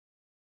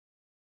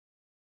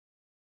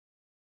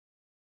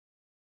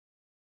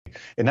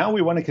And now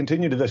we want to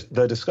continue to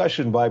the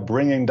discussion by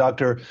bringing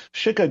Dr.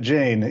 Shikha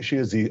Jain. She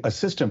is the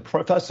assistant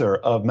professor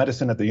of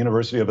medicine at the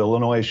University of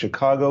Illinois,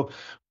 Chicago.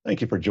 Thank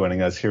you for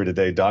joining us here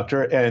today,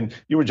 Doctor. And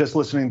you were just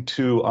listening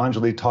to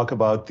Anjali talk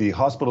about the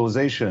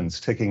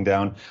hospitalizations ticking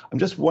down. I'm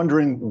just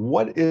wondering,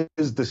 what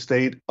is the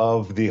state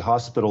of the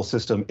hospital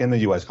system in the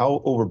U.S.?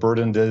 How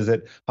overburdened is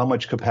it? How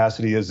much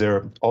capacity is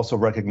there? Also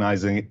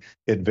recognizing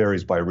it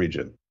varies by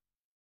region.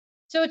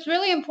 So it's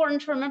really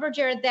important to remember,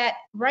 Jared, that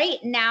right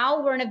now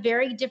we're in a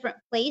very different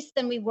place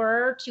than we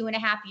were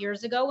 2.5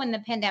 years ago when the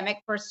pandemic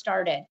first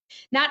started.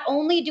 Not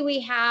only do we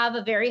have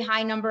a very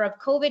high number of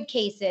COVID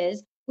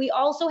cases, we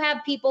also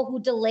have people who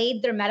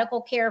delayed their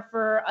medical care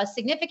for a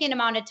significant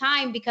amount of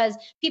time because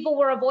people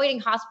were avoiding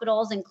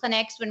hospitals and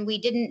clinics when we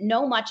didn't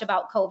know much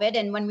about COVID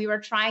and when we were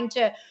trying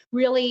to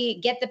really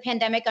get the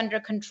pandemic under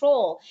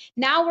control.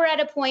 Now we're at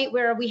a point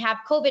where we have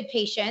COVID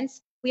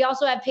patients. We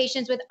also have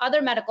patients with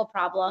other medical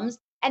problems.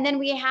 And then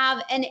we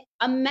have an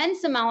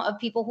immense amount of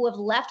people who have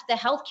left the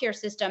healthcare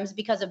systems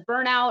because of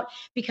burnout,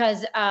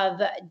 because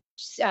of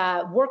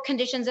work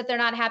conditions that they're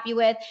not happy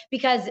with,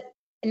 because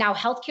now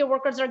healthcare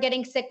workers are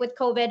getting sick with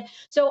COVID.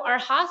 So our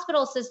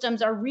hospital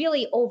systems are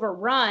really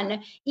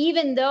overrun.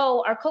 Even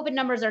though our COVID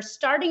numbers are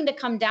starting to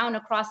come down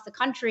across the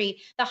country,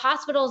 the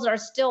hospitals are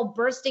still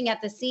bursting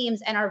at the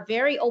seams and are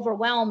very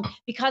overwhelmed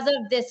because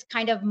of this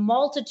kind of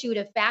multitude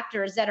of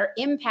factors that are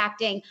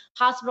impacting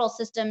hospital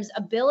systems'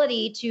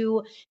 ability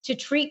to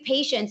treat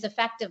patients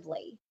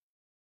effectively.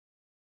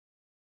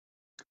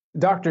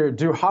 Doctor,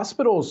 do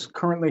hospitals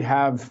currently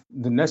have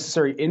the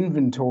necessary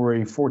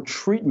inventory for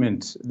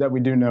treatment that we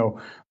do know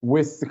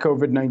with the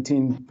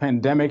COVID-19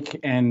 pandemic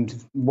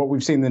and what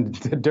we've seen in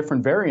the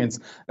different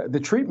variants? The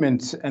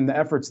treatment and the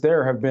efforts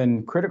there have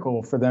been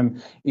critical for them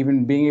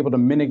even being able to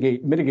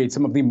mitigate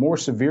some of the more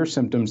severe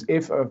symptoms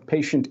if a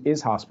patient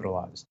is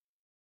hospitalized.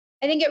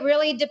 I think it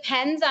really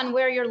depends on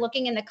where you're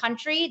looking in the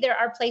country. There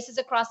are places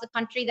across the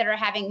country that are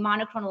having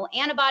monoclonal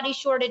antibody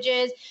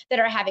shortages, that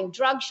are having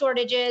drug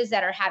shortages,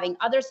 that are having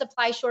other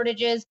supply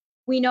shortages.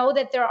 We know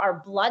that there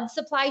are blood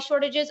supply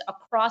shortages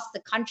across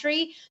the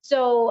country.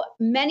 So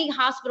many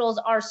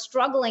hospitals are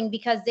struggling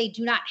because they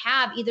do not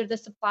have either the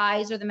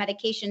supplies or the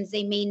medications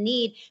they may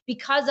need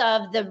because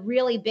of the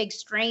really big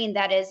strain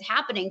that is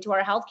happening to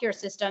our healthcare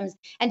systems.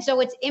 And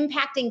so it's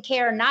impacting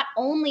care not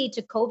only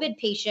to COVID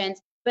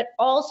patients, but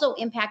also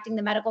impacting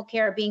the medical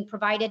care being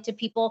provided to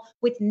people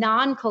with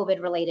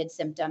non-COVID related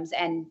symptoms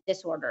and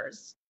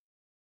disorders.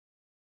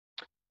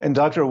 And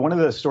Doctor, one of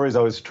the stories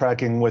I was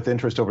tracking with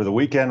interest over the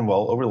weekend,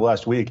 well, over the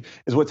last week,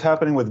 is what's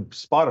happening with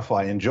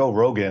Spotify and Joe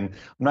Rogan.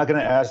 I'm not going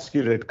to ask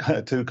you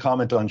to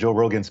comment on Joe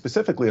Rogan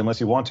specifically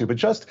unless you want to, but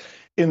just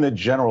in the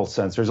general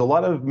sense, there's a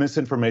lot of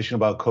misinformation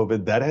about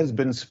COVID that has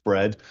been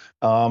spread.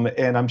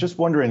 And I'm just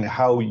wondering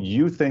how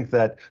you think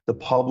that the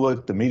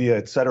public, the media,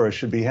 et cetera,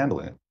 should be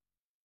handling it.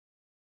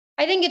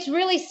 I think it's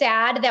really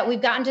sad that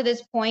we've gotten to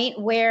this point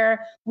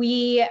where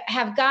we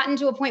have gotten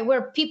to a point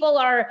where people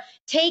are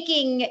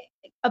taking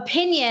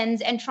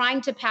opinions and trying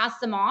to pass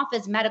them off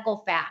as medical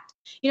fact.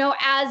 You know,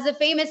 as the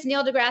famous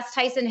Neil deGrasse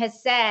Tyson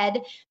has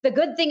said, the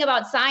good thing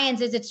about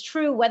science is it's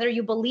true whether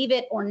you believe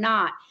it or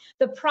not.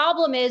 The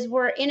problem is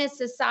we're in a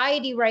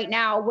society right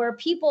now where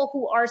people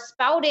who are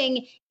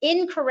spouting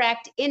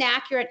incorrect,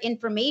 inaccurate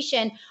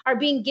information are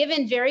being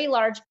given very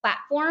large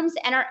platforms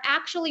and are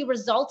actually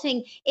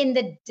resulting in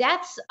the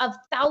deaths of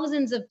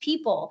thousands of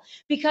people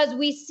because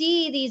we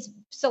see these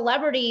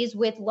celebrities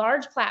with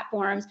large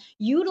platforms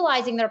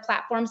utilizing their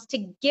platforms to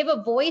give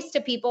a voice to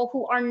people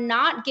who are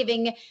not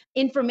giving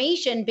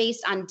information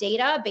based on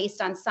data,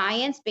 based on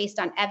science, based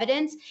on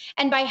evidence.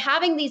 And by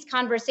having these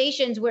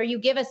conversations where you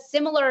give a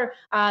similar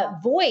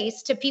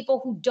voice to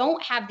people who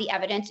don't have the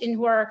evidence and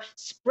who are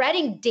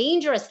spreading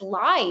dangerous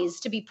lies,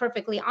 to be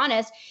perfectly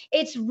honest,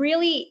 it's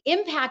really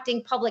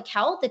impacting public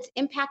health, it's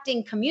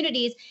impacting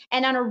communities,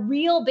 and on a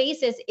real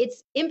basis,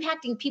 it's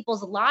impacting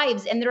people's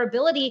lives and their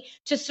ability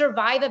to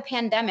survive a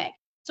pandemic.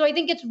 So I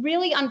think it's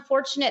really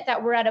unfortunate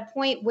that we're at a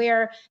point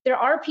where there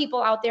are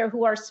people out there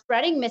who are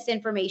spreading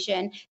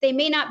misinformation. They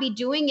may not be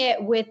doing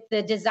it with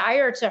the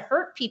desire to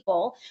hurt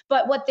people,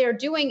 but what they're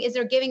doing is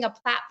they're giving a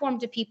platform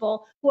to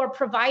people who are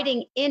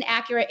providing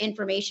inaccurate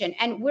information.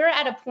 And we're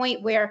at a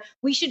point where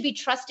we should be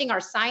trusting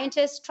our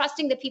scientists,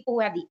 trusting the people who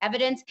have the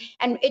evidence.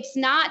 And it's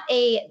not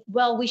a,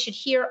 well, we should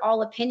hear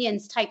all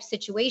opinions type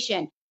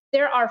situation.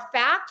 There are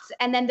facts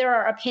and then there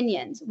are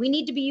opinions. We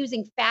need to be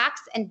using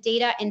facts and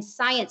data and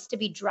science to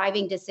be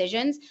driving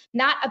decisions,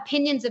 not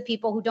opinions of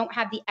people who don't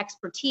have the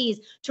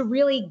expertise to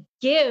really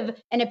give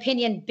an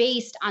opinion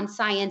based on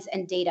science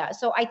and data.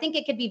 So I think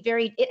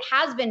it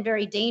has been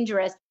very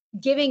dangerous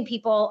giving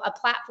people a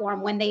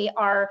platform when they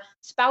are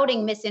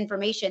spouting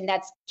misinformation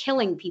that's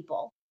killing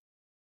people.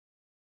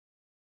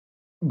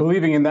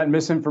 Believing in that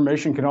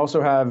misinformation can also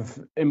have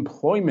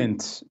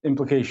employment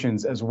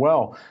implications as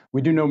well.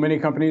 We do know many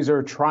companies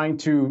are trying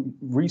to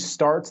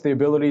restart the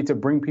ability to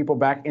bring people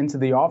back into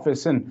the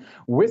office. And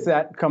with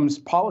that comes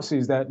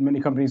policies that many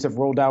companies have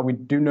rolled out. We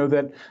do know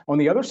that on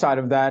the other side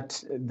of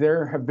that,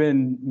 there have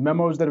been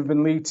memos that have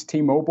been leaked,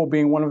 T-Mobile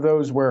being one of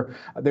those, where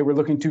they were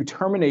looking to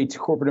terminate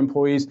corporate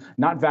employees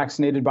not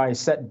vaccinated by a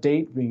set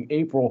date, being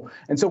April.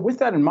 And so with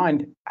that in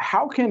mind,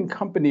 how can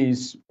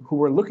companies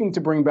who are looking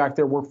to bring back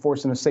their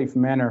workforce in a safe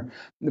manner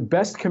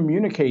best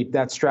communicate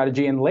that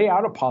strategy and lay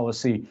out a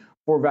policy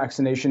for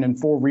vaccination and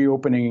for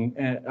reopening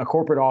a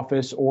corporate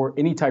office or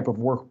any type of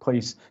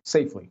workplace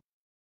safely?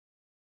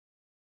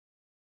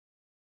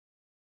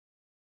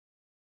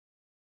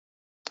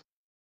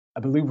 I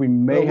believe we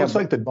may have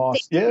like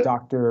lost yeah.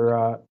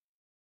 Dr.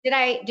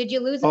 Did you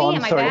lose Oh, me?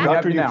 I'm Am sorry, I back?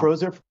 Doctor, you froze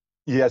there?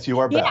 Yes, you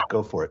are back. Yeah.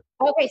 Go for it.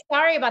 Okay,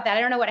 sorry about that. I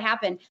don't know what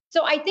happened.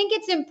 So I think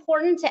it's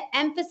important to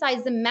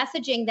emphasize the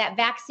messaging that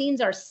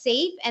vaccines are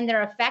safe and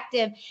they're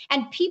effective,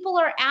 and people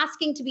are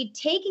asking to be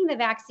taking the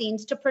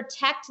vaccines to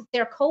protect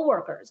their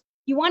coworkers.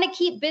 You want to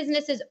keep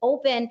businesses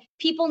open.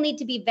 People need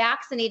to be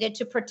vaccinated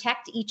to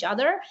protect each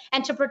other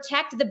and to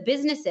protect the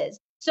businesses.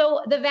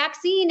 So the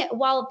vaccine,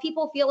 while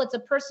people feel it's a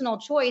personal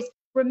choice,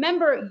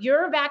 remember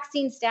your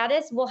vaccine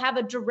status will have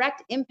a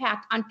direct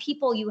impact on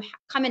people you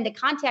come into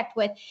contact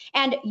with.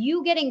 And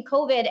you getting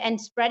COVID and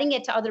spreading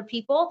it to other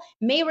people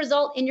may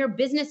result in your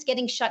business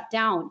getting shut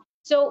down.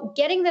 So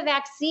getting the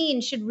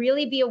vaccine should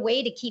really be a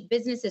way to keep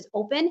businesses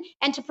open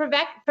and to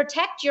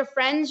protect your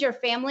friends, your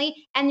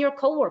family, and your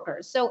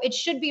coworkers. So it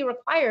should be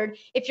required.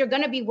 If you're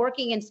going to be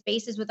working in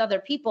spaces with other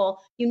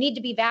people, you need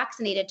to be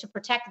vaccinated to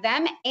protect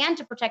them and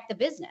to protect the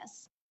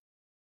business.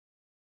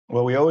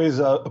 Well, we always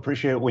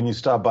appreciate it when you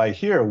stop by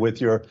here with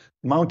your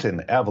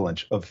mountain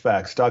avalanche of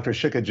facts. Dr.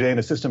 Shikha Jain,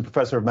 Assistant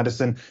Professor of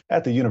Medicine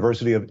at the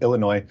University of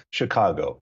Illinois, Chicago.